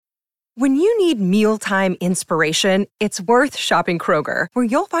When you need mealtime inspiration, it's worth shopping Kroger, where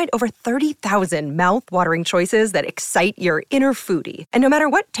you'll find over 30,000 mouth-watering choices that excite your inner foodie. And no matter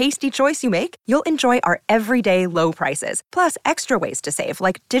what tasty choice you make, you'll enjoy our everyday low prices, plus extra ways to save,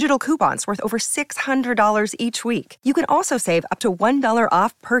 like digital coupons worth over $600 each week. You can also save up to $1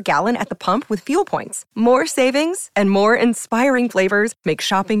 off per gallon at the pump with fuel points. More savings and more inspiring flavors make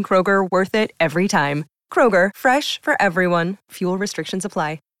shopping Kroger worth it every time. Kroger, fresh for everyone. Fuel restrictions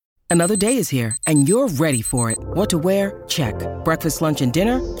apply. Another day is here, and you're ready for it. What to wear? Check. Breakfast, lunch, and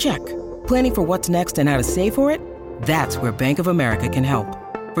dinner? Check. Planning for what's next and how to save for it? That's where Bank of America can help.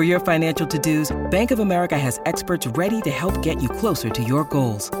 For your financial to-dos, Bank of America has experts ready to help get you closer to your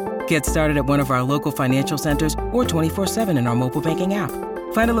goals. Get started at one of our local financial centers or 24/7 in our mobile banking app.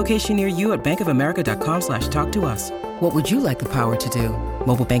 Find a location near you at bankofamerica.com/talktous. What would you like the power to do?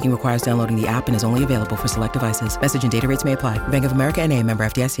 Mobile banking requires downloading the app and is only available for select devices. Message and data rates may apply. Bank of America N.A., member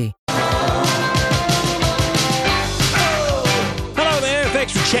FDIC. Hello there.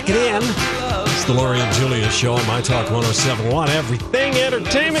 Thanks for checking in. It's the Lori and Julia Show on My Talk 107.1. Everything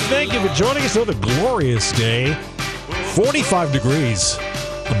Entertainment. Thank you for joining us. Another glorious day. 45 degrees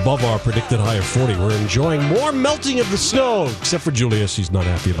above our predicted high of 40. We're enjoying more melting of the snow, except for Julia. She's not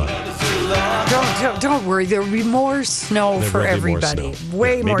happy about it. Don't worry. There will be more snow for everybody. More snow.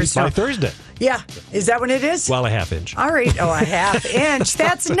 Way more snow. By Thursday. Yeah. Is that what it is? Well, a half inch. All right. Oh, a half inch.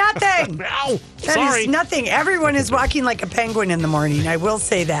 That's nothing. Ow. That Sorry. is nothing. Everyone is walking like a penguin in the morning. I will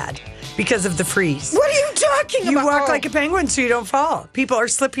say that because of the freeze. What are you talking about? You walk like a penguin so you don't fall. People are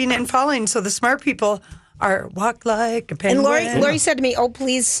slipping and falling, so the smart people are walk like a penguin. And Lori said to me, "Oh,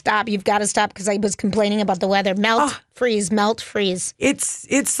 please stop. You've got to stop," because I was complaining about the weather. Melt, freeze, melt, freeze.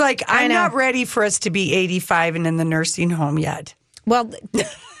 It's like I'm not ready for us to be 85 and in the nursing home yet. Well,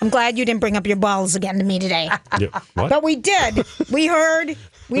 I'm glad you didn't bring up your balls again to me today. Yeah. What? But we did. We heard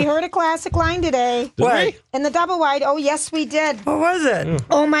a classic line today. What? In the double wide. Oh, yes, we did. What was it?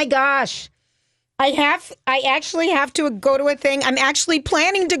 Oh my gosh. I actually have to go to a thing. I'm actually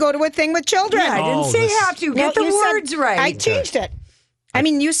planning to go to a thing with children. Yeah, I didn't say have to. Get the words right. I changed it. I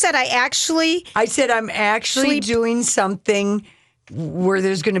mean, you said I said I'm actually doing something where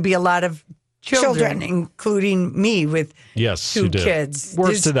there's going to be a lot of children. Including me with two kids.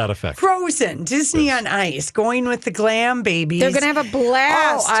 Words to that effect. Frozen, Disney on Ice, going with the glam babies. They're going to have a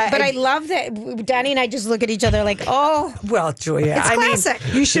blast. But I love that Donnie and I just look at each other like, oh. Well, Julia, it's classic.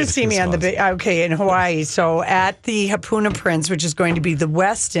 You should see me on in Hawaii. So at the Hapuna Prince, which is going to be the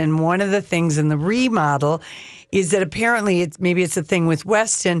Westin, one of the things in the remodel is that apparently it's a thing with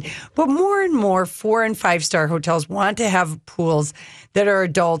Westin, but more and more 4- and 5-star hotels want to have pools that are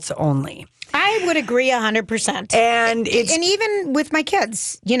adults only. I would agree 100%. And even with my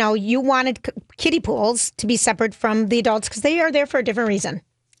kids, you wanted kiddie pools to be separate from the adults because they are there for a different reason.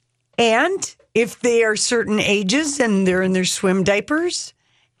 And if they are certain ages and they're in their swim diapers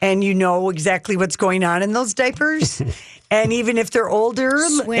and you know exactly what's going on in those diapers, and even if they're older,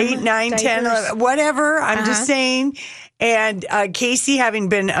 swim 8, 9, diapers. 10, 11, whatever, I'm just saying. And Casey, having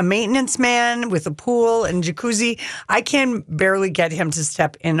been a maintenance man with a pool and jacuzzi, I can barely get him to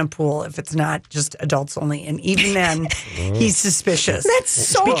step in a pool if it's not just adults only. And even then, he's suspicious. That's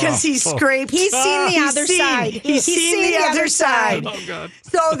so because he scraped. He's seen the other side. He's seen the other side. Oh God!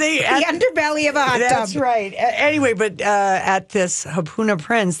 So the underbelly of a hot tub. That's right. Anyway, but at this Hapuna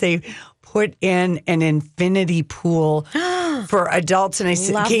Prince, they put in an infinity pool for adults. And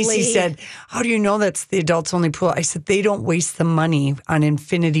Casey said, how do you know that's the adults only pool? I said, they don't waste the money on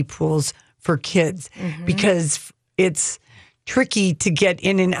infinity pools for kids because it's tricky to get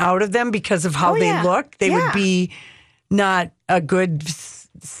in and out of them because of how they look. They would be not a good,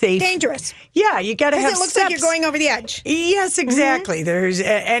 safe. Dangerous. Yeah, you got to have steps. It looks steps. like you're going over the edge. Yes, exactly. There's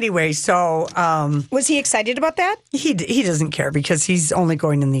anyway, so was he excited about that? He doesn't care because he's only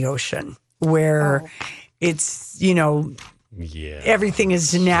going in the ocean where it's, everything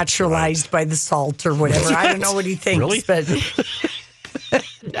is naturalized by the salt or whatever. I don't know what he thinks, really? But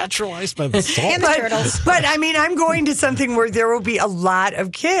naturalized by the salt. And the turtles. But I mean, I'm going to something where there will be a lot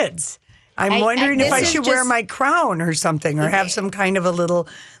of kids. I'm wondering if I should wear my crown or something, or have some kind of a little,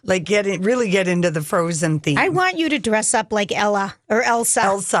 really get into the Frozen theme. I want you to dress up like Ella or Elsa.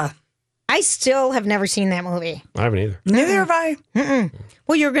 Elsa. I still have never seen that movie. I haven't either. Neither have I.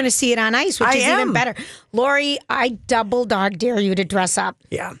 Well, you're going to see it on ice, which is even better. Lori, I double dog dare you to dress up.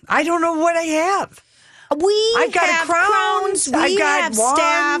 Yeah. I don't know what I have. I've got crowns. We have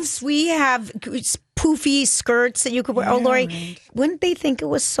staffs. We have poofy skirts that you could wear. Oh, Lori, wouldn't they think it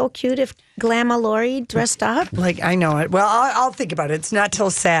was so cute if Glamma Lori dressed up? I know it. Well, I'll think about it. It's not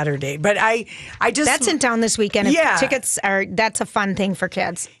till Saturday, but I just that's in town this weekend. If tickets are. That's a fun thing for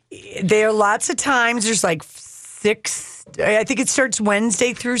kids. there are lots of times. There's like 6. I think it starts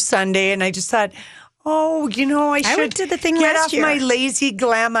Wednesday through Sunday, and I just thought, I should went to the thing get last off year. my lazy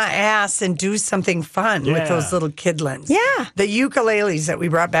glamour ass and do something fun with those little kidlins. Yeah. The ukuleles that we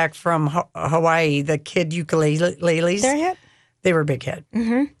brought back from Hawaii, the kid ukuleles. They're hit. They were a big hit.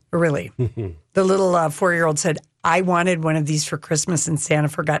 Mm-hmm. Really. The little 4-year-old said, I wanted one of these for Christmas, and Santa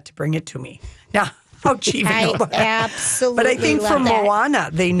forgot to bring it to me. Now, how cheap I absolutely But I think love from that. Moana,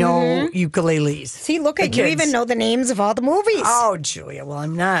 they know ukuleles. See, look The at you kids. even know the names of all the movies. Oh, Julia. Well,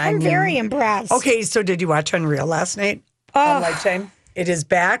 I'm not. I'm very impressed. Okay, so did you watch Unreal last night on Lifetime? It is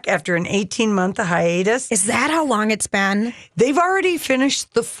back after an 18-month hiatus. Is that how long it's been? They've already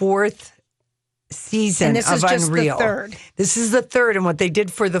finished the 4th season And this of is just Unreal. the 3rd. This is the 3rd, and what they did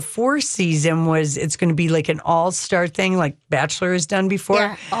for the 4th season was it's going to be like an all-star thing, like Bachelor has done before.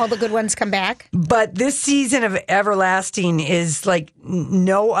 Yeah, all the good ones come back. But this season of Everlasting is like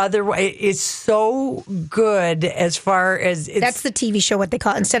no other way. It's so good as far as it's. That's the TV show, what they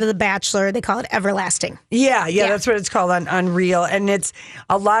call it. Instead of The Bachelor, they call it Everlasting. Yeah, that's what it's called on Unreal. And it's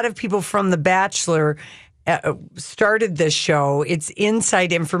a lot of people from The Bachelor started this show. It's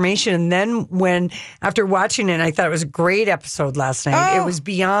inside information. And then after watching it, I thought it was a great episode last night. It was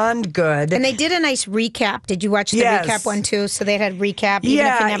beyond good. And they did a nice recap. Did you watch the recap one too? So they had recap, even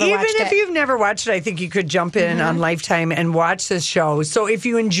if you never watched it. You've never watched it, I think you could jump in on Lifetime and watch this show. So if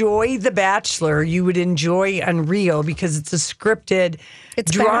you enjoy The Bachelor, you would enjoy Unreal because it's a scripted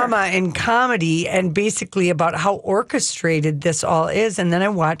drama and comedy and basically about how orchestrated this all is. And then I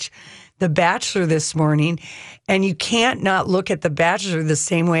watched The Bachelor this morning, and you can't not look at The Bachelor the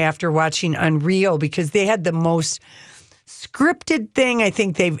same way after watching Unreal because they had the most scripted thing I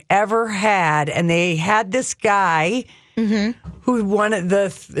think they've ever had, and they had this guy who won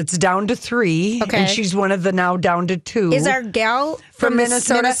it's down to 3, and she's one of the now down to 2. Is our gal from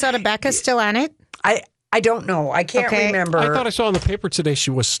Minnesota, Becca, still on it? I don't know. I can't remember. I thought I saw in the paper today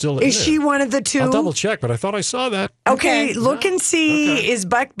she was still in Is there. she one of the 2? I'll double check, but I thought I saw that. Okay, look and see. Okay. Is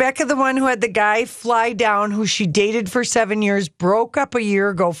Becca the one who had the guy fly down who she dated for 7 years, broke up a year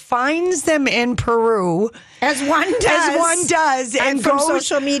ago, finds them in Peru. As one does. And from goes,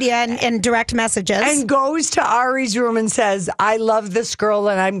 social media and direct messages. And goes to Ari's room and says, I love this girl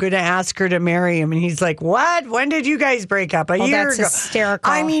and I'm going to ask her to marry him. And he's like, what? When did you guys break up? A year that's ago. Hysterical.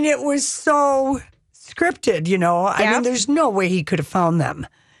 I mean, it was so scripted, I mean, there's no way he could have found them.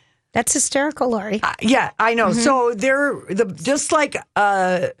 That's hysterical, Lori. Yeah, I know. So they're just like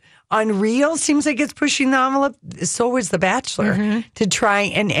Unreal seems like it's pushing the envelope. So is The Bachelor to try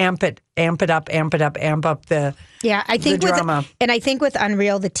and amp up the I think the drama. And I think with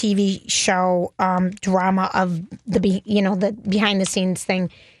Unreal, the TV show drama of the behind the scenes thing,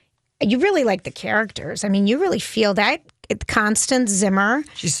 you really like the characters. I mean, you really feel that. Constance Zimmer.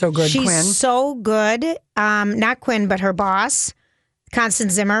 She's so good, She's Quinn. so good. Not Quinn, but her boss.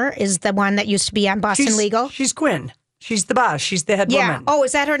 Constance Zimmer is the one that used to be on Boston Legal. She's Quinn. She's the boss. She's the head woman. Oh,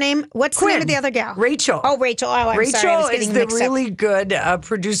 is that her name? What's Quinn. the name of the other gal? Rachel. Oh, Rachel. Oh, I'm Rachel sorry. I was getting is the mixed really up. good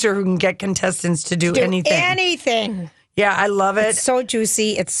producer who can get contestants to do anything. Anything. Yeah, I love it. It's so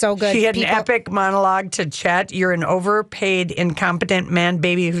juicy. It's so good. She had an epic monologue to Chet. You're an overpaid, incompetent man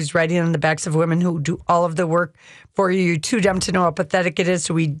baby who's riding on the backs of women who do all of the work for you. You're too dumb to know how pathetic it is.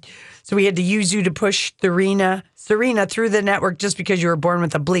 So we had to use you to push Serena through the network just because you were born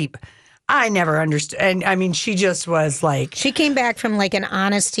with a bleep. I never understood. And I mean, she just was like... She came back from like an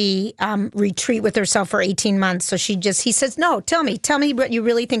honesty retreat with herself for 18 months. So he says, no, tell me what you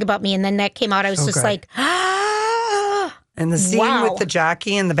really think about me. And then that came out. I was like, And the scene with the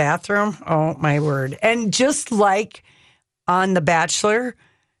jockey in the bathroom, oh my word. And just like on The Bachelor,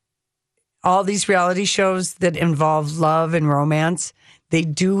 all these reality shows that involve love and romance, they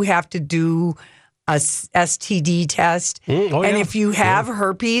do have to do a STD test. And if you have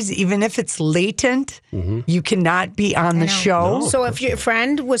herpes, even if it's latent, you cannot be on the show. No. So if your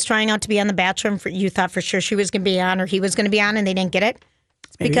friend was trying out to be on The Bachelor and you thought for sure she was going to be on or he was going to be on and they didn't get it,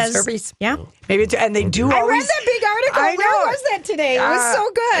 Maybe because it's herpes. Yeah. Maybe it's, and they do I always... read that big article. I know. Where was that today? It was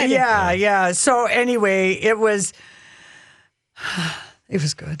so good. Yeah. So anyway, it was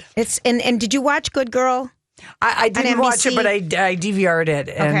good. And did you watch Good Girl? I didn't watch it, but I DVR'd it.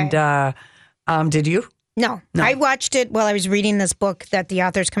 Okay. And did you? No. I watched it while I was reading this book that the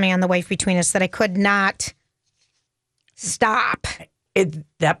author's coming on, The Wife Between Us, that I could not stop.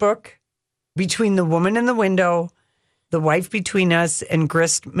 That book, Between the Woman in the Window, The Wife Between Us, and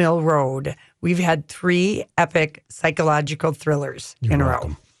Grist Mill Road, we've had 3 epic psychological thrillers in a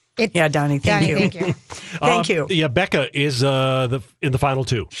row. Yeah, Donnie, thank you. Thank you. Thank you. Yeah, Becca is in the final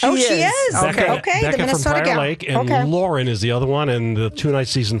two. She is. Becca, Okay, Becca the Minnesota from Prior gal. Lake, and Okay. Lauren is the other one, and the 2-night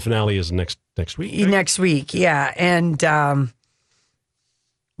season finale is next week. right? Next week, yeah. And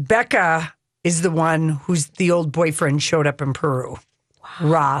Becca is the one who's the old boyfriend showed up in Peru.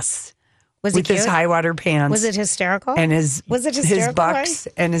 Ross. Was with it his cute? high water pants. Was it hysterical? And his bucks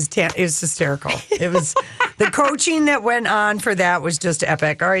and his it was hysterical. It was the coaching that went on for that was just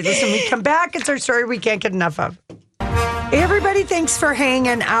epic. All right, listen, we come back. It's our story we can't get enough of. Hey, everybody, thanks for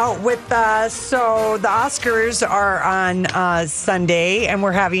hanging out with us. So the Oscars are on Sunday, and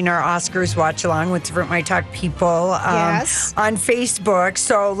we're having our Oscars watch along with different My Talk people Yes. on Facebook.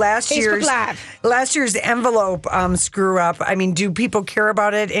 So last year's envelope screw up. I mean, do people care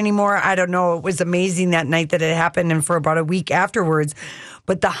about it anymore? I don't know. It was amazing that night that it happened, and for about a week afterwards.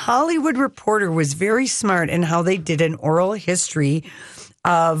 But the Hollywood Reporter was very smart in how they did an oral history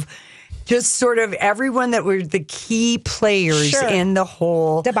of just sort of everyone that were the key players in the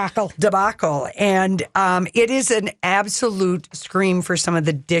whole debacle. And it is an absolute scream for some of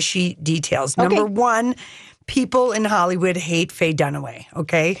the dishy details. Okay. Number one, people in Hollywood hate Faye Dunaway,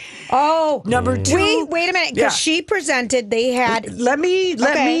 okay? Oh. Number two. Wait a minute, because she presented, they had... Let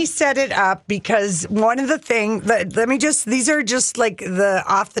me set it up, because one of the things, these are just like the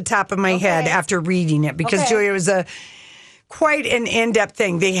off the top of my head after reading it, because Julia was quite an in-depth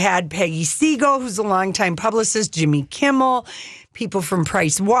thing. They had Peggy Siegel, who's a longtime publicist, Jimmy Kimmel, people from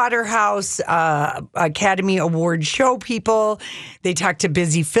Price Waterhouse, Academy Award show people. They talked to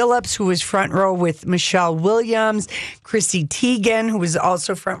Busy Phillips, who was front row with Michelle Williams, Chrissy Teigen, who was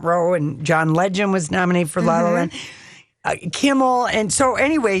also front row, and John Legend was nominated for La La Land. Kimmel. And so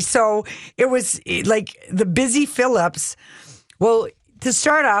anyway, so it was like the Busy Phillips. Well, to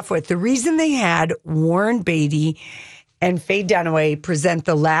start off with, the reason they had Warren Beatty and Faye Dunaway present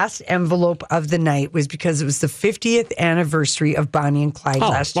the last envelope of the night was because it was the 50th anniversary of Bonnie and Clyde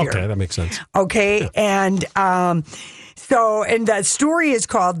last year. Okay, that makes sense. Okay, and and that story is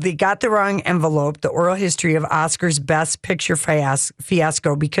called "They Got the Wrong Envelope: The Oral History of Oscar's Best Picture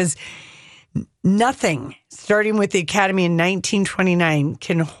Fiasco," because nothing, starting with the Academy in 1929,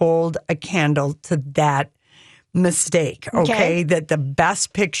 can hold a candle to that mistake. Okay, that the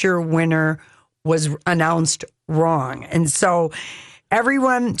Best Picture winner was announced wrong. And so we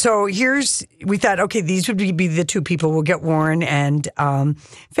thought, okay, these would be the two people. We'll get Warren and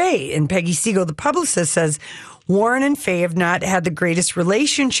Faye. And Peggy Siegel, the publicist, says, Warren and Faye have not had the greatest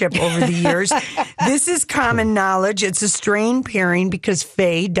relationship over the years. This is common knowledge. It's a strained pairing because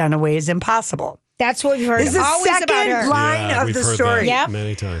Faye Dunaway is impossible. That's what we've heard. This is the always about her. second line of we've the heard story. That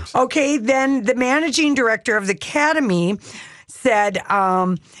many times. Okay, then the managing director of the Academy said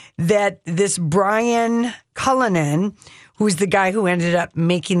that this Brian Cullinan, who's the guy who ended up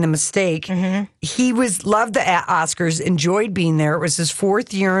making the mistake, he loved the Oscars, enjoyed being there. It was his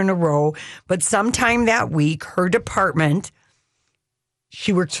fourth year in a row. But sometime that week, her department,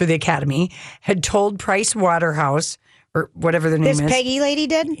 she works for the Academy, had told Price Waterhouse, or whatever their name is. This Peggy lady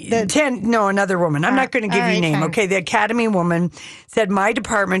did? Another woman. I'm not going to give you a name. Fine. Okay, the Academy woman said, my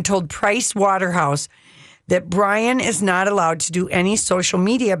department told Price Waterhouse that Brian is not allowed to do any social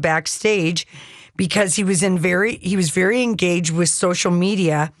media backstage because he was very engaged with social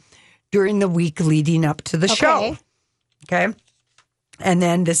media during the week leading up to the show. Okay. And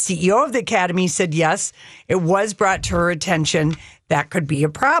then the CEO of the Academy said, yes, it was brought to her attention that could be a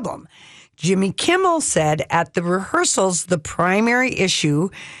problem. Jimmy Kimmel said at the rehearsals, the primary issue,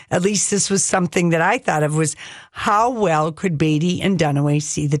 at least this was something that I thought of, was how well could Beatty and Dunaway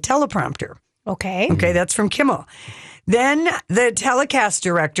see the teleprompter? Okay, that's from Kimmel. Then the telecast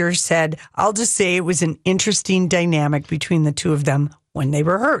director said, I'll just say it was an interesting dynamic between the two of them when they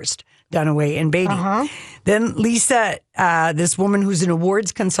rehearsed, Dunaway and Beatty. Then Lisa, this woman who's an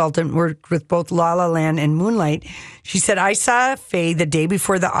awards consultant, worked with both La La Land and Moonlight. She said, I saw Faye the day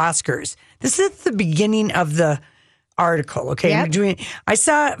before the Oscars. This is the beginning of the article, okay? Yep. I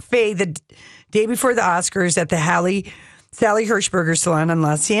saw Faye the day before the Oscars at the Sally Hirschberger salon on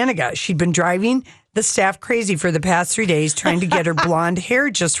La Cienega. She'd been driving the staff crazy for the past 3 days trying to get her blonde hair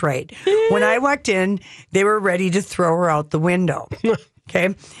just right. When I walked in, they were ready to throw her out the window.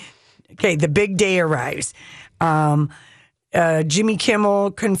 Okay, the big day arrives. Jimmy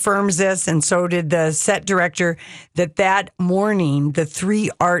Kimmel confirms this, and so did the set director, that morning, the 3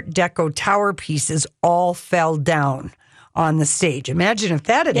 Art Deco tower pieces all fell down on the stage. Imagine if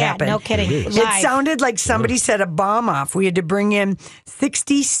that had happened. No kidding. It sounded like somebody set a bomb off. We had to bring in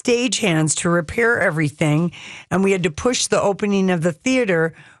 60 stagehands to repair everything, and we had to push the opening of the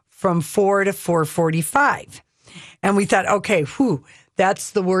theater from 4 to 4:45. And we thought, okay,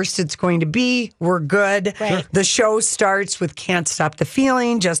 that's the worst it's going to be. We're good. Right. The show starts with Can't Stop the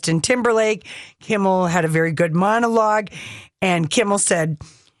Feeling, Justin Timberlake. Kimmel had a very good monologue, and Kimmel said,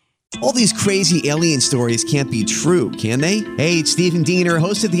 all these crazy alien stories can't be true, can they? Hey, it's Stephen Diener,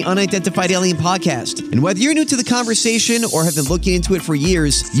 host of the Unidentified Alien Podcast. And whether you're new to the conversation or have been looking into it for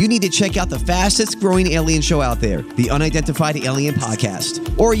years, you need to check out the fastest growing alien show out there, the Unidentified Alien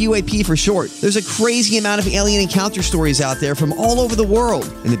Podcast, or UAP for short. There's a crazy amount of alien encounter stories out there from all over the world.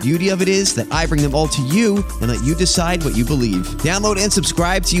 And the beauty of it is that I bring them all to you and let you decide what you believe. Download and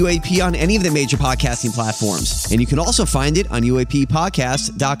subscribe to UAP on any of the major podcasting platforms. And you can also find it on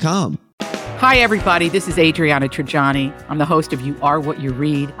UAPpodcast.com. Hi, everybody. This is Adriana Trajani. I'm the host of You Are What You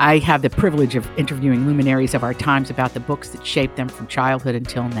Read. I have the privilege of interviewing luminaries of our times about the books that shaped them from childhood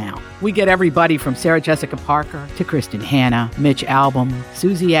until now. We get everybody from Sarah Jessica Parker to Kristen Hanna, Mitch Albom,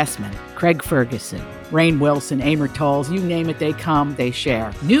 Susie Essman, Craig Ferguson, Rainn Wilson, Amor Tolls, you name it, they come, they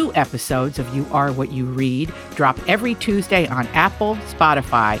share. New episodes of You Are What You Read drop every Tuesday on Apple,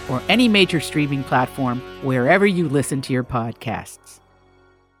 Spotify, or any major streaming platform wherever you listen to your podcasts.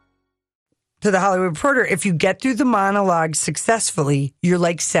 to the Hollywood Reporter, if you get through the monologue successfully, you're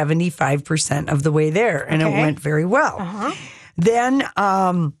like 75% of the way there. And it went very well. Then,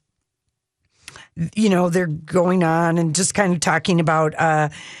 they're going on and just kind of talking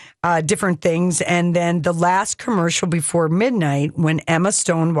about different things. And then the last commercial before midnight, when Emma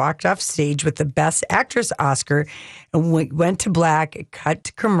Stone walked off stage with the Best Actress Oscar and went to black, it cut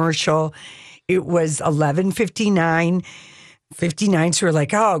to commercial. It was 11:59. 59, so we're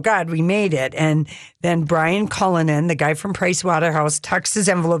like, oh, God, we made it. And then Brian Cullinan, the guy from Pricewaterhouse, tucks his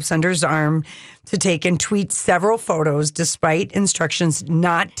envelopes under his arm to take and tweet several photos despite instructions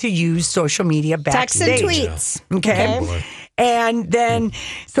not to use social media backstage. Text and tweets. Okay. And then,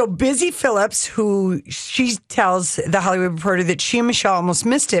 so Busy Phillips, who she tells the Hollywood Reporter that she and Michelle almost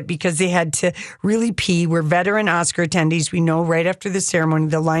missed it because they had to really pee. We're veteran Oscar attendees. We know right after the ceremony,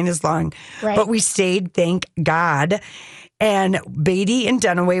 the line is long. Right. But we stayed, thank God. And Beatty and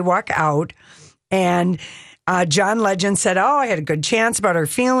Dunaway walk out, and John Legend said, oh, I had a good chance about her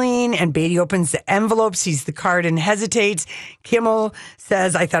feeling. And Beatty opens the envelope, sees the card, and hesitates. Kimmel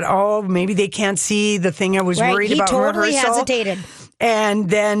says, I thought, oh, maybe they can't see the thing I was worried about. He totally hesitated.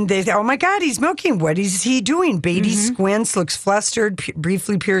 And then they say, oh, my God, he's milking. What is he doing? Beatty squints, looks flustered,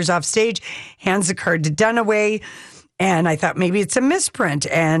 briefly peers off stage, hands the card to Dunaway. And I thought maybe it's a misprint.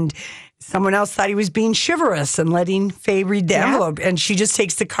 And someone else thought he was being chivalrous and letting Faye read the envelope. And she just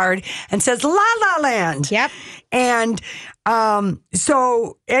takes the card and says, La La Land. Yep. And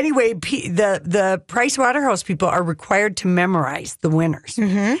so anyway, the Pricewaterhouse people are required to memorize the winners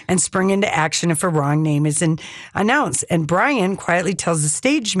and spring into action if a wrong name is announced. And Brian quietly tells the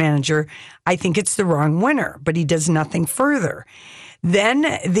stage manager, I think it's the wrong winner, but he does nothing further. Then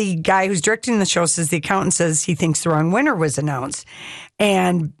the guy who's directing the show says, the accountant says he thinks the wrong winner was announced.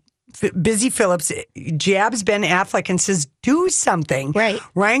 And Busy Phillips jabs Ben Affleck and says, do something. Right.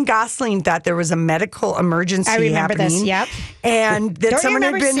 Ryan Gosling thought there was a medical emergency happening. I remember this, yep. And that someone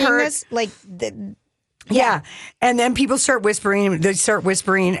had been hurt. This? Yeah. And then people start whispering. They start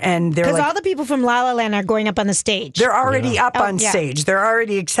whispering, and they're like... Because all the people from La La Land are going up on the stage. They're already up on stage. They're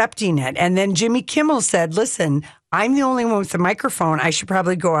already accepting it. And then Jimmy Kimmel said, listen, I'm the only one with the microphone. I should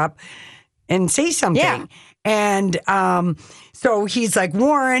probably go up and say something. Yeah. And so he's like,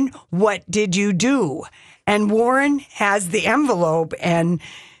 Warren, what did you do? And Warren has the envelope, and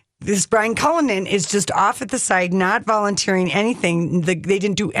this Brian Cullinan is just off at the side, not volunteering anything. They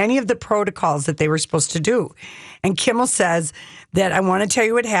didn't do any of the protocols that they were supposed to do. And Kimmel says that, I want to tell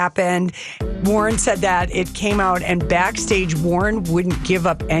you what happened. Warren said that it came out, and backstage, Warren wouldn't give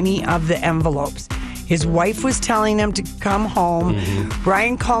up any of the envelopes. His wife was telling him to come home.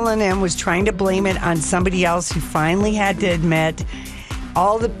 Brian Cullinan was trying to blame it on somebody else. He finally had to admit.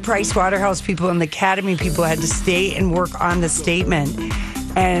 All the Pricewaterhouse people and the Academy people had to stay and work on the statement.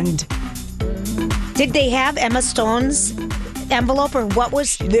 And did they have Emma Stone's envelope, or what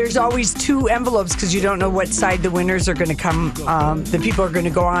was? There's always two envelopes because you don't know what side the winners are going to come. The people are going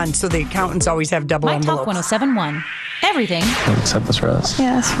to go on, so the accountants always have double envelopes. My Talk 107.1. Everything. You accept this rose?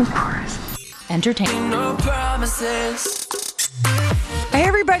 Yes, of course. Entertainment. No promises. Hey,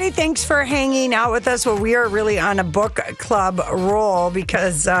 everybody. Thanks for hanging out with us. Well, we are really on a book club roll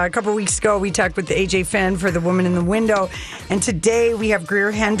because a couple of weeks ago we talked with A.J. Fenn for The Woman in the Window. And today we have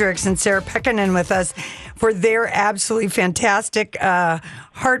Greer Hendricks and Sarah Pekkanen with us for their absolutely fantastic,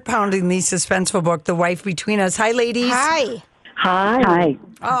 heart-poundingly suspenseful book, The Wife Between Us. Hi, ladies. Hi. Hi.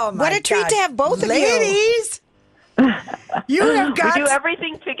 Oh, my What a treat gosh. to have both of you. Ladies. You have got we do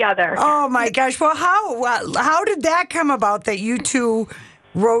everything together. Oh my gosh! Well, how did that come about that you two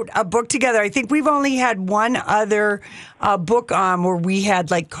wrote a book together? I think we've only had one other book on where we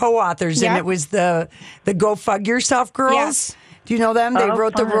had like co-authors, and it was the Go Fug Yourself girls. Yes. Do you know them? They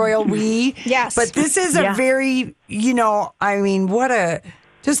wrote fun. The Royal We. Yes. But this is a very,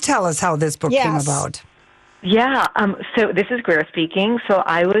 just tell us how this book came about. Yeah, so this is Greer speaking. So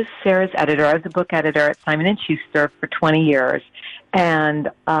I was Sarah's editor. I was the book editor at Simon & Schuster for 20 years.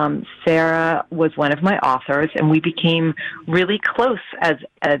 And Sarah was one of my authors, and we became really close as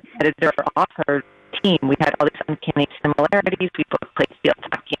an editor-author team. We had all these uncanny similarities. We both played field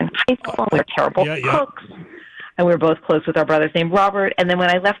hockey in high school. We were terrible cooks. And we were both close with our brothers named Robert. And then when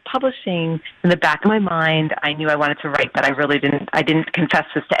I left publishing, in the back of my mind, I knew I wanted to write, but I didn't confess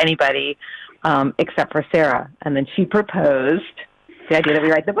this to anybody except for Sarah. And then she proposed the idea that we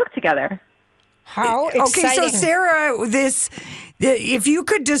write the book together. How exciting. Okay, so Sarah, if you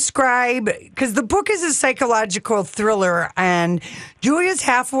could describe, because the book is a psychological thriller, and Julia's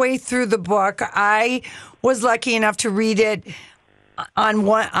halfway through the book. I was lucky enough to read it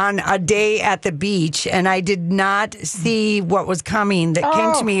on a day at the beach, and I did not see what was coming that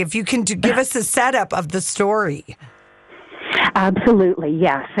came to me. If you can give us the setup of the story. Absolutely,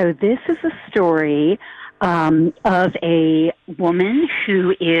 yeah. So this is a story of a woman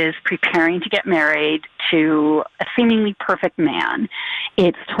who is preparing to get married to a seemingly perfect man.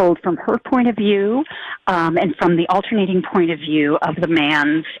 It's told from her point of view and from the alternating point of view of the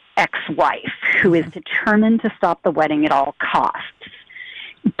man's ex-wife, who is determined to stop the wedding at all costs.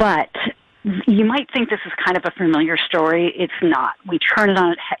 But you might think this is kind of a familiar story. It's not. We turn it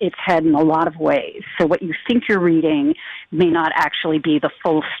on its head in a lot of ways. So what you think you're reading may not actually be the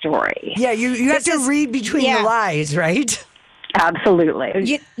full story. Yeah, you have to read between the lies, right?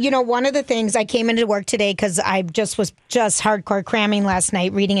 Absolutely. You know, one of the things I came into work today because I was hardcore cramming last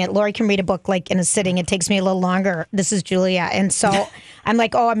night reading it. Lori can read a book like in a sitting. It takes me a little longer. This is Julia. And so I'm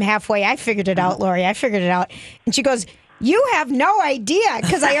like, I'm halfway. I figured it out, Lori. I figured it out. And she goes, you have no idea,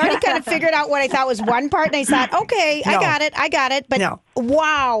 because I already kind of figured out what I thought was one part, and I thought, okay, I got it. But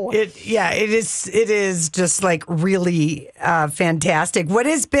wow. It is just like really fantastic. What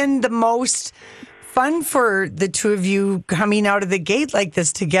has been the most fun for the two of you coming out of the gate like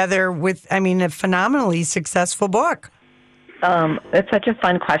this together with, a phenomenally successful book? It's such a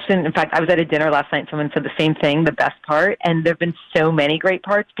fun question. In fact, I was at a dinner last night. Someone said the same thing, the best part. And there have been so many great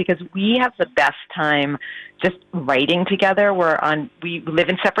parts because we have the best time just writing together. We live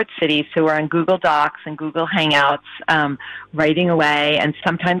in separate cities, so we're on Google Docs and Google Hangouts, writing away. And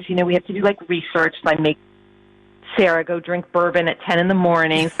sometimes, we have to do like research. So I make Sarah go drink bourbon at 10 in the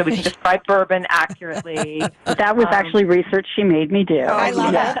morning so we can describe bourbon accurately. That was actually research she made me do. I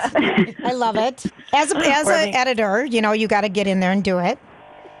love it. I love it. As an editor, you got to get in there and do it.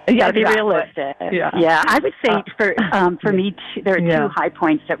 You got to be realistic. Yeah. I would say for me, there are two high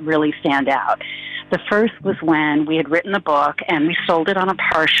points that really stand out. The first was when we had written the book and we sold it on a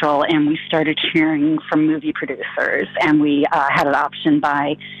partial and we started hearing from movie producers, and we had it optioned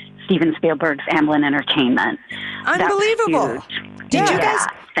by Steven Spielberg's Amblin Entertainment. Unbelievable.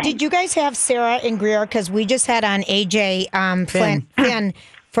 Did you guys have Sarah and Greer? Because we just had on AJ Flynn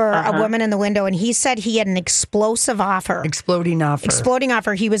for A Woman in the Window, and he said he had an explosive offer. Exploding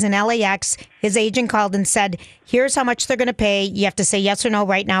offer. He was in LAX. His agent called and said, here's how much they're going to pay. You have to say yes or no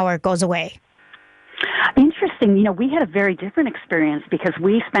right now or it goes away. Interesting. We had a very different experience because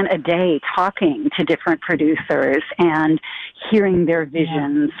we spent a day talking to different producers and hearing their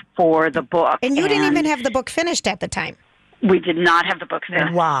visions for the book. And you didn't even have the book finished at the time. We did not have the book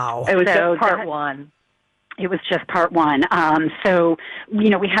finished. Wow. It was just part one. It was just part one. So, we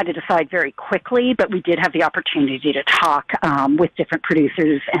had to decide very quickly, but we did have the opportunity to talk with different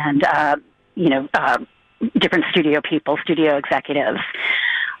producers and, different studio people, studio executives.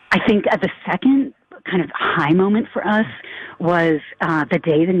 I think the second kind of high moment for us was the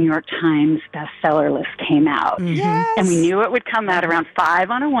day the New York Times bestseller list came out. Yes. And we knew it would come out around 5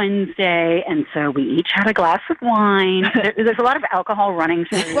 on a Wednesday, and so we each had a glass of wine. There's a lot of alcohol running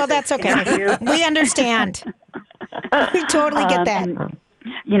through. Well, that's okay. We understand. We totally get that.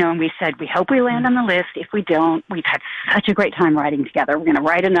 And we said, we hope we land on the list. If we don't, we've had such a great time writing together. We're going to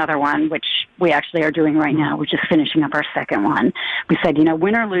write another one, which we actually are doing right now. We're just finishing up our second one. We said,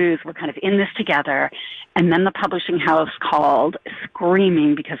 win or lose, we're kind of in this together. And then the publishing house called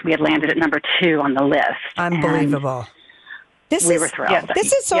screaming because we had landed at number 2 on the list. Unbelievable. We were thrilled. Yeah,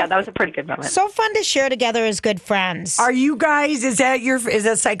 this is that was a pretty good moment. So fun to share together as good friends. Are you guys, is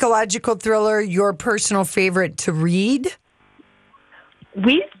a psychological thriller your personal favorite to read?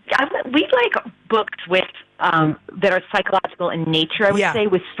 We booked with that are psychological in nature, I would say,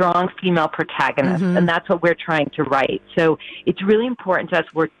 with strong female protagonists, and that's what we're trying to write. So it's really important to us.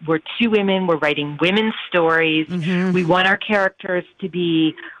 We're two women. We're writing women's stories. We want our characters to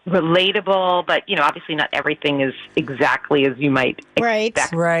be relatable, but obviously not everything is exactly as you might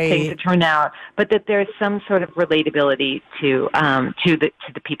expect things to turn out. But that there's some sort of relatability to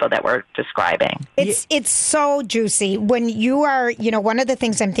the people that we're describing. It's so juicy when you are. One of the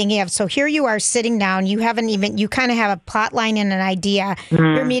things I'm thinking of. So here you are sitting down. You kind of have a plot line and an idea.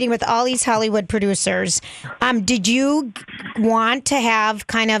 You're meeting with all these Hollywood producers. Did you want to have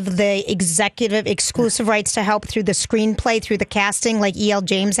kind of the executive exclusive rights to help through the screenplay, through the casting, like E.L.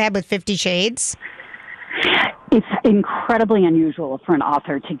 James had with 50 Shades? It's incredibly unusual for an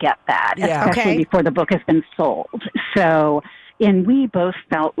author to get that, especially before the book has been sold. So, and we both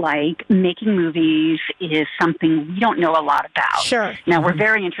felt like making movies is something we don't know a lot about. Sure. Now, we're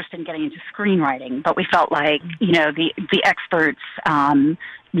very interested in getting into screenwriting, but we felt like, the experts,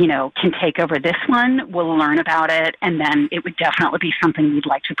 can take over this one. We'll learn about it, and then it would definitely be something we'd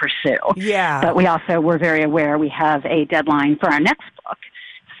like to pursue. Yeah. But we also were very aware we have a deadline for our next book.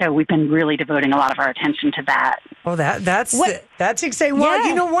 So we've been really devoting a lot of our attention to that. Oh, that's exciting.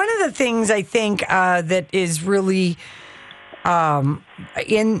 Well, one of the things I think that is really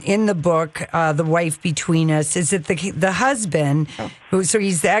in the book, The Wife Between Us, is that the husband, so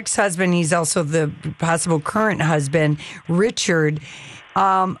he's the ex-husband, he's also the possible current husband, Richard.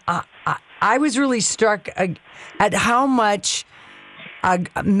 I was really struck at how much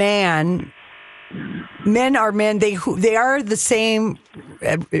men are men. They are the same,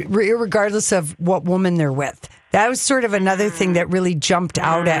 regardless of what woman they're with. That was sort of another thing that really jumped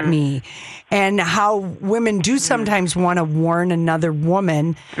out at me, and how women do sometimes want to warn another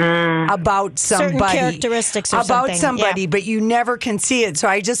woman about somebody, certain characteristics or about somebody, yeah. but you never can see it. So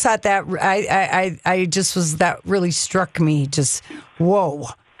I just thought that that really struck me. Just whoa.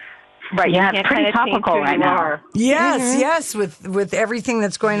 Right, yeah, it's pretty topical right now. Yes, with everything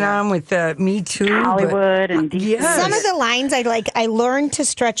that's going on with Me Too, Hollywood, and some of the lines I learned to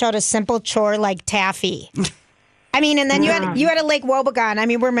stretch out a simple chore like taffy. I mean, and then you had a Lake Wobegon. I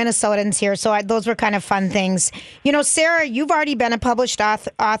mean, we're Minnesotans here, so those were kind of fun things. Sarah, you've already been a published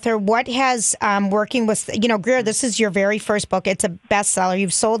author. What has working with Greer? This is your very first book. It's a bestseller.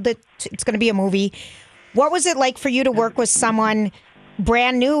 You've sold it. It's going to be a movie. What was it like for you to work with someone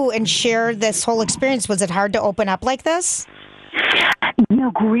brand new and share this whole experience? Was it hard to open up like this?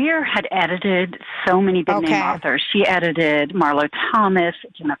 Greer had edited so many big name authors. She edited Marlo Thomas,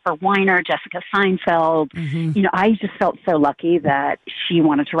 Jennifer Weiner, Jessica Seinfeld. I just felt so lucky that she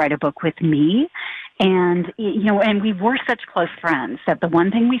wanted to write a book with me. And, and we were such close friends that the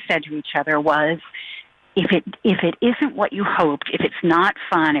one thing we said to each other was, if it isn't what you hoped, if it's not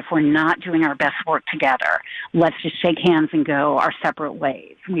fun, if we're not doing our best work together, let's just shake hands and go our separate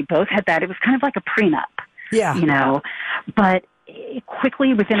ways. We both had that. It was kind of like a prenup. Yeah. But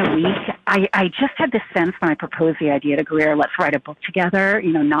quickly, within a week, I just had this sense when I proposed the idea to Greer, let's write a book together,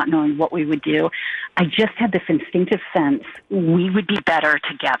 not knowing what we would do. I just had this instinctive sense we would be better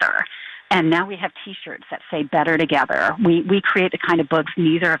together. And now we have T-shirts that say "Better Together." We create the kind of books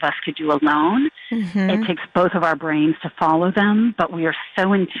neither of us could do alone. It takes both of our brains to follow them, but we are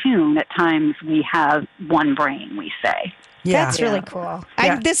so in tune. At times, we have one brain. We say. Yeah. That's really cool.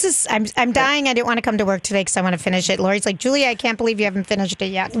 Yeah. I'm dying. I didn't want to come to work today because I want to finish it. Lori's like, Julia, I can't believe you haven't finished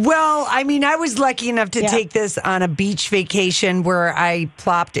it yet. Well, I mean, I was lucky enough to take this on a beach vacation where I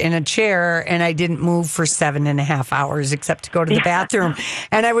plopped in a chair and I didn't move for 7.5 hours except to go to the bathroom.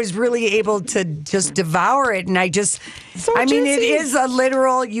 And I was really able to just devour it. And it is a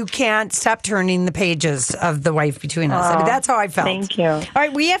literal, you can't stop turning the pages of The Wife Between Us. I mean, that's how I felt. Thank you. All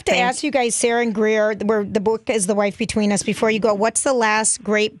right, we have to ask you guys, Sarah and Greer, where the book is The Wife Between Us. Before you go, what's the last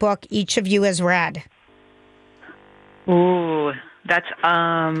great book each of you has read? Ooh, that's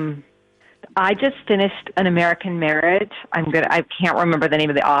I just finished An American Marriage. I can't remember the name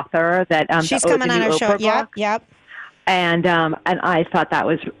of the author. She's coming on our show. Yep. And I thought that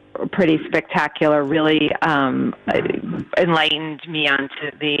was pretty spectacular. Really enlightened me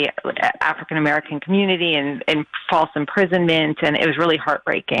onto the African American community and false imprisonment, and it was really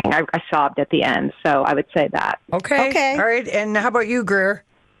heartbreaking. I sobbed at the end, so I would say that. Okay. All right. And how about you, Greer?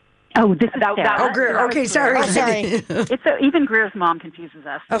 Oh, this is Sarah. Greer. Okay, sorry. Oh, sorry. Even Greer's mom confuses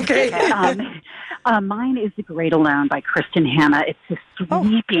us. Okay. Mine is The Great Alone by Kristen Hanna. It's a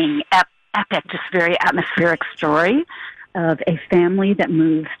sweeping, epic, just very atmospheric story of a family that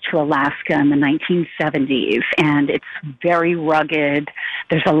moves to Alaska in the 1970s, and it's very rugged.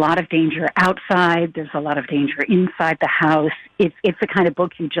 There's a lot of danger outside. There's a lot of danger inside the house. It's the kind of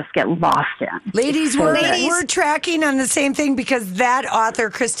book you just get lost in. Ladies, we're tracking on the same thing because that author,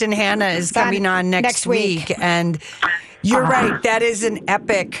 Kristen Hanna, is coming on next week. And you're right. That is an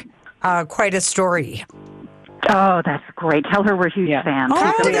epic, quite a story. Oh, that's great. Tell her we're huge fans.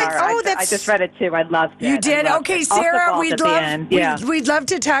 I just read it too. I loved it. You did? Okay, Sarah, we'd love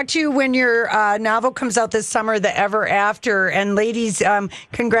to talk to you when your novel comes out this summer, The Ever After. And ladies,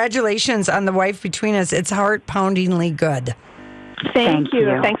 congratulations on The Wife Between Us. It's heart-poundingly good. Thank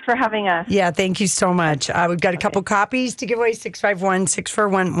you. Thanks for having us. Yeah, thank you so much. We've got a couple copies to give away,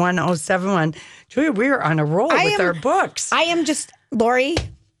 651-641-1071. Julia, we're on a roll with our books. Lori,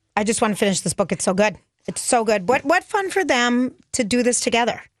 I just want to finish this book. It's so good. It's so good. What fun for them to do this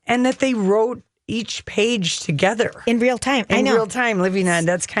together. And that they wrote each page together. In real time. In real time, living on.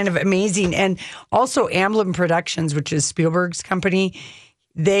 That's kind of amazing. And also Amblin Productions, which is Spielberg's company,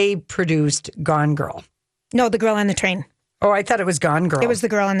 they produced Gone Girl. No, The Girl on the Train. Oh, I thought it was Gone Girl. It was The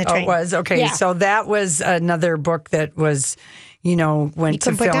Girl on the Train. Oh, it was? Okay. Yeah. So that was another book that was, went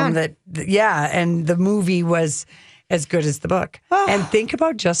to film. And the movie was as good as the book. Oh. And think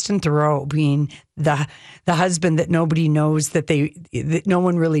about Justin Theroux being the husband that nobody knows, that no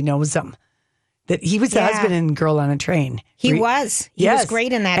one really knows him. That he was the husband in Girl on a Train. He was. He was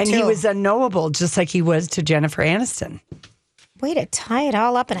great in that, and too. And he was unknowable, just like he was to Jennifer Aniston. Way to tie it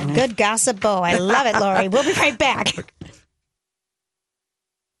all up in a good gossip bow. I love it, Lori. We'll be right back.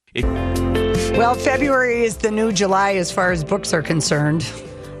 Well, February is the new July as far as books are concerned.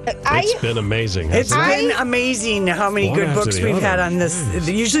 It's been amazing. It's been amazing how many good books we've had on this.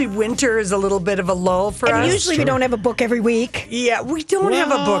 Usually winter is a little bit of a lull for us. And usually we don't have a book every week. Yeah, we don't have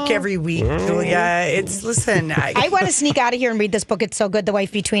a book every week, Julia. Listen. I want to sneak out of here and read this book. It's so good, The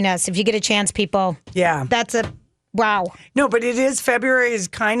Wife Between Us. If you get a chance, people. Yeah. That's a... Wow. No, but February has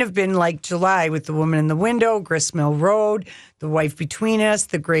kind of been like July with The Woman in the Window, Gristmill Road, The Wife Between Us,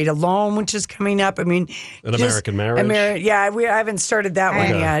 The Great Alone, which is coming up. I mean, An American Marriage. I haven't started that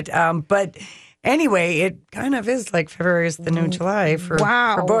one yet. But anyway, it kind of is like February is the new July for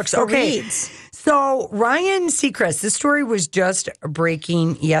books. Okay. Reads. So Ryan Seacrest, this story was just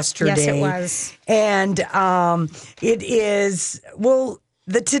breaking yesterday. Yes, it was. And it is,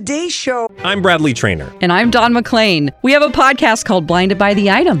 the Today Show. I'm Bradley Trainer. And I'm Don McClain. We have a podcast called Blinded by the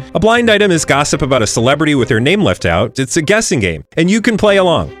Item. A blind item is gossip about a celebrity with their name left out. It's a guessing game, and you can play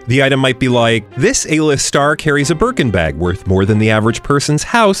along. The item might be like, this A-list star carries a Birkin bag worth more than the average person's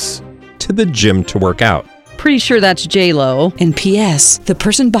house to the gym to work out. Pretty sure that's J-Lo. And P.S. the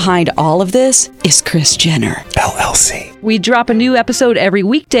person behind all of this is Kris Jenner, LLC. We drop a new episode every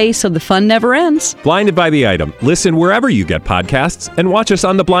weekday so the fun never ends. Blinded by the Item. Listen wherever you get podcasts and watch us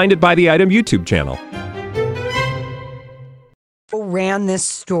on the Blinded by the Item YouTube channel. Ran this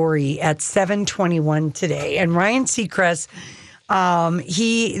story at 7:21 today, and Ryan Seacrest,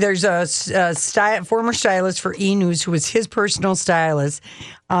 there's a former stylist for E! News who was his personal stylist.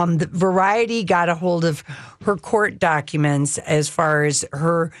 The Variety got a hold of her court documents as far as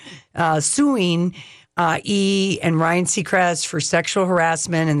her suing E! and Ryan Seacrest for sexual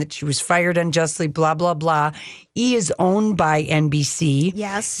harassment and that she was fired unjustly, blah, blah, blah. E! is owned by NBC.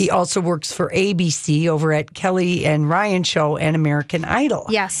 Yes. He also works for ABC over at Kelly and Ryan Show and American Idol.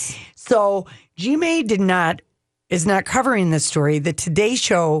 Yes. So GMA is not covering this story. The Today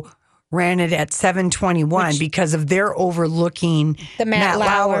Show ran it at 7:21 because of their overlooking the Matt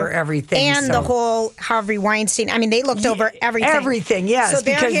Lauer everything. And the whole Harvey Weinstein. I mean, they looked over everything. Everything, yes. So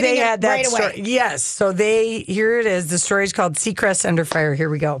because they had that right story. Away. Yes. So here it is. The story is called Seacrest Under Fire. Here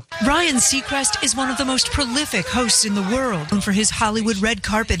we go. Ryan Seacrest is one of the most prolific hosts in the world. Known for his Hollywood red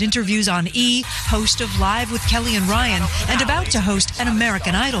carpet interviews on E!, host of Live with Kelly and Ryan, and about to host an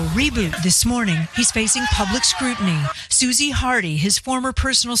American Idol reboot this morning. He's facing public scrutiny. Susie Hardy, his former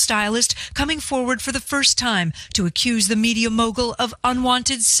personal stylist, coming forward for the first time to accuse the media mogul of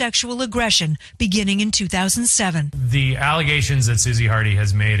unwanted sexual aggression beginning in 2007. The allegations that Susie Hardy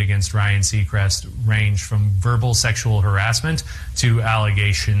has made against Ryan Seacrest range from verbal sexual harassment to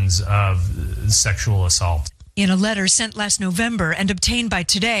allegations of sexual assault. In a letter sent last November and obtained by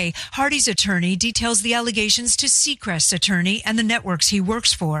Today, Hardy's attorney details the allegations to Seacrest's attorney and the networks he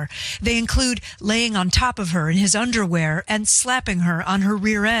works for. They include laying on top of her in his underwear and slapping her on her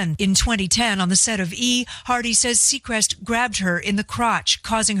rear end. In 2010, on the set of E!, Hardy says Seacrest grabbed her in the crotch,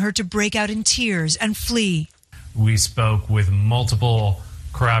 causing her to break out in tears and flee. We spoke with multiple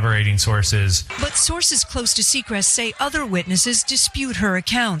corroborating sources. But sources close to Seacrest say other witnesses dispute her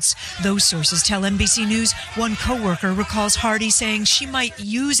accounts. Those sources tell NBC News one coworker recalls Hardy saying she might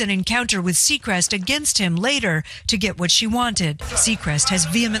use an encounter with Seacrest against him later to get what she wanted. Seacrest has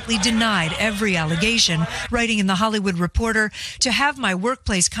vehemently denied every allegation, writing in The Hollywood Reporter, "To have my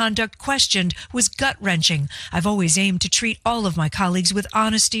workplace conduct questioned was gut-wrenching. I've always aimed to treat all of my colleagues with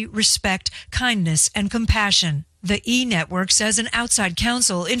honesty, respect, kindness, and compassion." The E! Network says an outside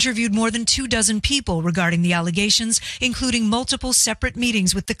counsel interviewed more than 24 people regarding the allegations, including multiple separate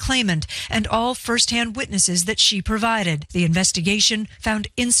meetings with the claimant and all first-hand witnesses that she provided. The investigation found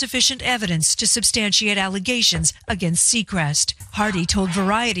insufficient evidence to substantiate allegations against Seacrest. Hardy told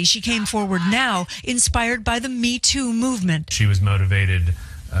Variety she came forward now inspired by the Me Too movement. She was motivated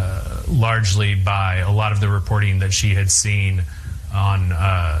largely by a lot of the reporting that she had seen on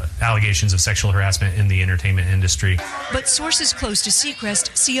allegations of sexual harassment in the entertainment industry. But sources close to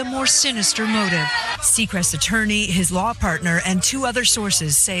Seacrest see a more sinister motive. Seacrest's attorney, his law partner, and 2 other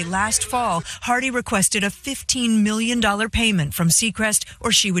sources say last fall, Hardy requested a $15 million payment from Seacrest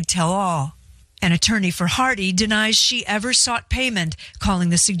or she would tell all. An attorney for Hardy denies she ever sought payment,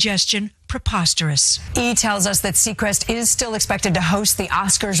 calling the suggestion preposterous. E! tells us that Seacrest is still expected to host the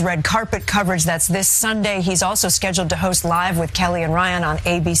Oscars red carpet coverage. That's this Sunday. He's also scheduled to host Live with Kelly and Ryan on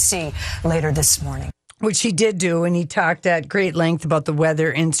ABC later this morning. Which he did do, and he talked at great length about the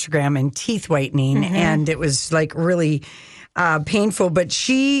weather, Instagram, and teeth whitening, and it was like really painful. But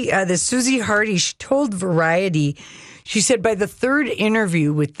the Susie Hardy, she told Variety, she said, by the 3rd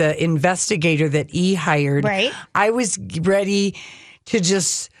interview with the investigator that E! hired, I was ready to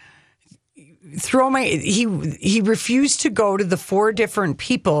just throw he refused to go to the 4 different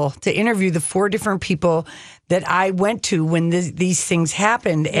people, to interview the 4 different people that I went to when these things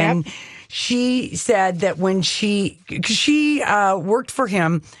happened. Yep. And she said that when she worked for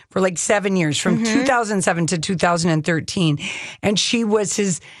him for like 7 years, from 2007 to 2013, and she was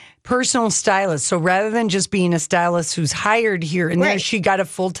his personal stylist. So rather than just being a stylist who's hired here and there, she got a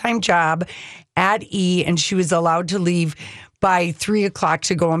full-time job at E! And she was allowed to leave by 3:00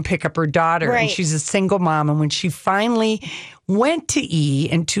 to go and pick up her daughter. And she's a single mom. And when she finally went to E!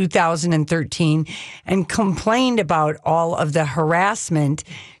 in 2013 and complained about all of the harassment,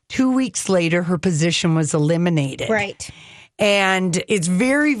 2 weeks later, her position was eliminated. Right. And it's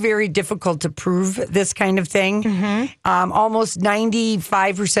very, very difficult to prove this kind of thing. Almost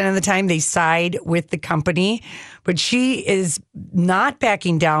 95% of the time they side with the company, but she is not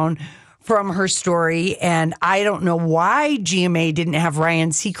backing down from her story, and I don't know why GMA didn't have Ryan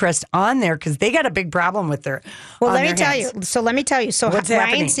Seacrest on there, because they got a big problem with her. Well, let me tell you. So what's Ryan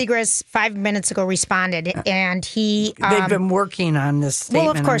happening? Seacrest 5 minutes ago responded, and he they've been working on this statement.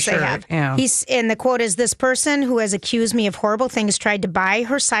 Well, of course I'm sure. they have. Yeah. And the quote is, "This person who has accused me of horrible things tried to buy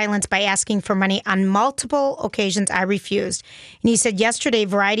her silence by asking for money on multiple occasions. I refused." And he said, yesterday,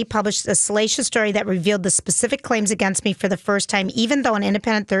 Variety published a salacious story that revealed the specific claims against me for the first time, even though an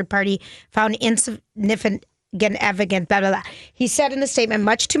independent third party found insignificant evidence, blah, blah, blah. He said in a statement,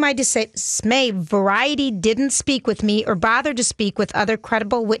 "Much to my dismay, Variety didn't speak with me or bother to speak with other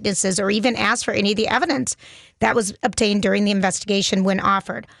credible witnesses or even ask for any of the evidence that was obtained during the investigation when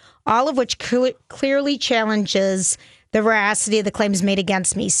offered, all of which clearly challenges the veracity of the claims made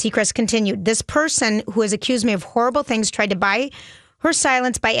against me." Seacrest continued, "This person who has accused me of horrible things tried to buy her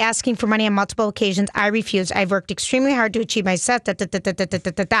silence by asking for money on multiple occasions. I refused. I've worked extremely hard to achieve my set.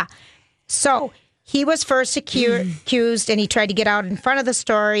 So he was first accused, and he tried to get out in front of the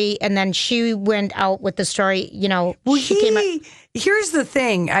story, and then she went out with the story. Here's the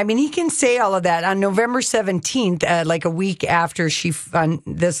thing. I mean, he can say all of that. On November 17th, like a week after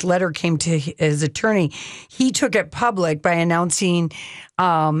this letter came to his attorney, he took it public by announcing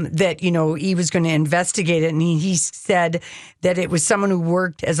that, he was going to investigate it. And he said that it was someone who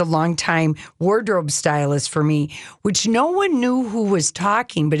worked as a longtime wardrobe stylist for me, which no one knew who was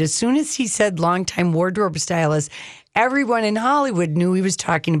talking. But as soon as he said longtime wardrobe stylist, everyone in Hollywood knew he was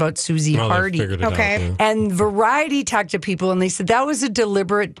talking about Susie Hardy. Okay. And Variety talked to people, and they said that was a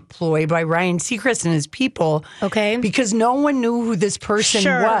deliberate ploy by Ryan Seacrest and his people. Okay. Because no one knew who this person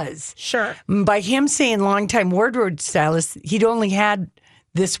was. Sure. By him saying longtime wardrobe stylist, he'd only had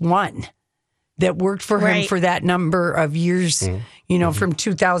this one that worked for him for that number of years, from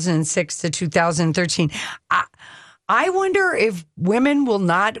 2006 to 2013. I wonder if women will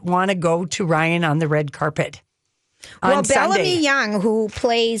not want to go to Ryan on the red carpet. Well, Bellamy Young, who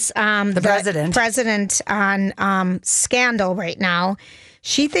plays the president on Scandal right now,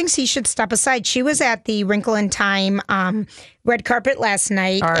 She thinks he should step aside. She was at the Wrinkle in Time red carpet last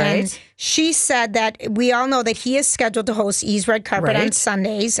night. All right. And she said that we all know that he is scheduled to host E's red carpet on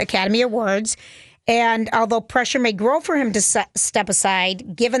Sundays, Academy Awards. And although pressure may grow for him to step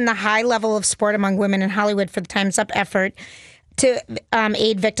aside, given the high level of support among women in Hollywood for the Time's Up effort to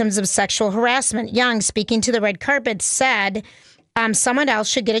aid victims of sexual harassment, Young, speaking to the red carpet, said someone else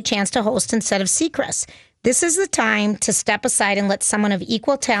should get a chance to host instead of Seacrest. This is the time to step aside and let someone of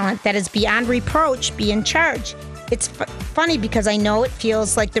equal talent that is beyond reproach be in charge. It's funny because I know it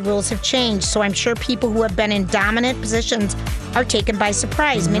feels like the rules have changed, so I'm sure people who have been in dominant positions are taken by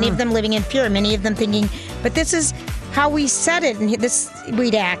surprise, many of them living in fear, many of them thinking, but this is how we said it, and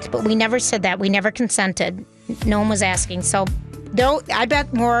we'd act, but we never said that. We never consented. No one was asking. So I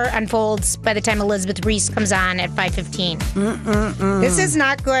bet more unfolds by the time Elizabeth Reese comes on at 5:15. This is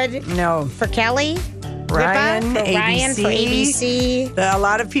not good for Kelly. Ryan, for ABC. A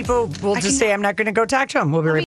lot of people will just say, I'm not going to go talk to him. We'll be right back.